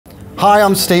Hi,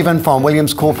 I'm Stephen from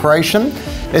Williams Corporation.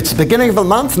 It's the beginning of the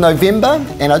month, November,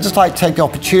 and I'd just like to take the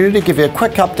opportunity to give you a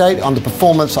quick update on the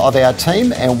performance of our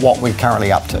team and what we're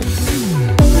currently up to.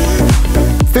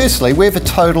 Firstly, we have a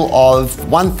total of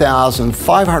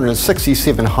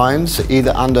 1,567 homes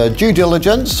either under due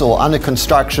diligence or under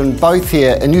construction, both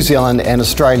here in New Zealand and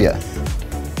Australia.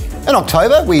 In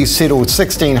October, we settled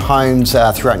 16 homes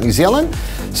throughout New Zealand.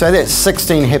 So that's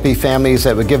 16 happy families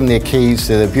that were given their keys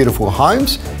to their beautiful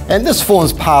homes. And this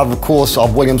forms part, of course,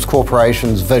 of Williams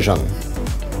Corporation's vision.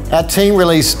 Our team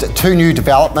released 2 new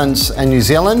developments in New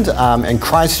Zealand, in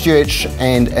Christchurch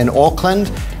and in Auckland.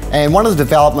 And one of the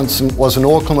developments was in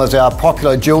Auckland was our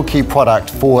popular dual key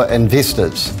product for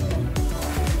investors.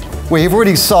 We have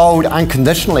already sold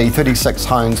unconditionally 36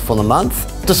 homes for the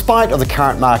month, despite of the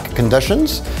current market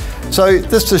conditions. So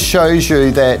this just shows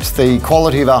you that the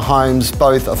quality of our homes,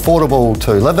 both affordable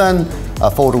to live in,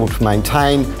 affordable to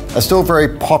maintain, are still very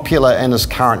popular in this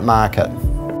current market.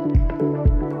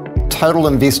 Total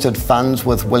invested funds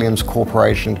with Williams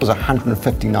Corporation was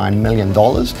 $159 million.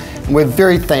 And we're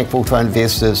very thankful to our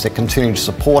investors that continue to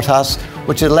support us,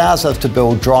 which allows us to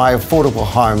build dry, affordable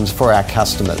homes for our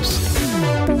customers.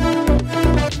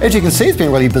 As you can see, it's been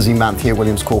a really busy month here at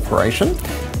Williams Corporation.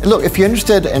 Look, if you're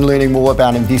interested in learning more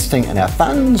about investing in our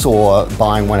funds or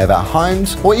buying one of our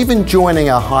homes or even joining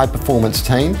our high performance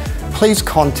team, please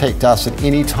contact us at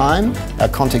any time. Our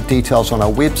contact details on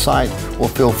our website or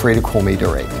feel free to call me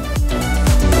direct.